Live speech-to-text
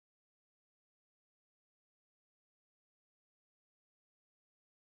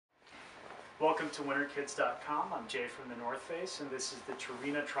Welcome to WinterKids.com. I'm Jay from the North Face, and this is the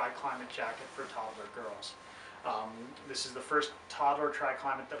Torina Triclimate jacket for toddler girls. This is the first toddler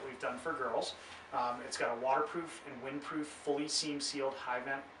Triclimate that we've done for girls. It's got a waterproof and windproof, fully seam-sealed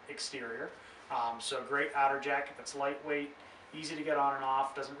high-vent exterior. So a great outer jacket that's lightweight, easy to get on and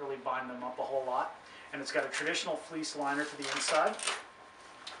off, doesn't really bind them up a whole lot. And it's got a traditional fleece liner to the inside.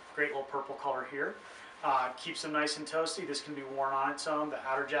 Great little purple color here. Keeps them nice and toasty. This can be worn on its own. The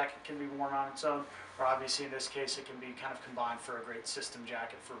outer jacket can be worn on its own, or obviously in this case it can be kind of combined for a great system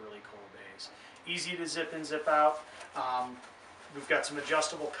jacket for really cold days. Easy to zip in, zip out. We've got some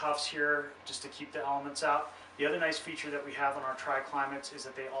adjustable cuffs here just to keep the elements out. The other nice feature that we have on our Triclimates is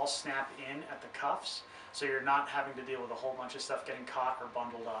that they all snap in at the cuffs, so you're not having to deal with a whole bunch of stuff getting caught or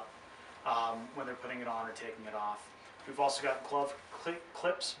bundled up when they're putting it on or taking it off. We've also got glove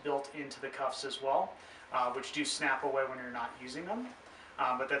clips built into the cuffs as well, which do snap away when you're not using them,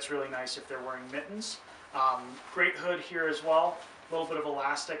 but that's really nice if they're wearing mittens. Great hood here as well, a little bit of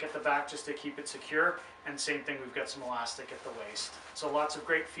elastic at the back just to keep it secure, and same thing, we've got some elastic at the waist. So lots of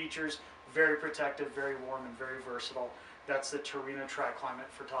great features, very protective, very warm, and very versatile. That's the Torina Triclimate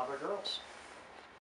for toddler girls.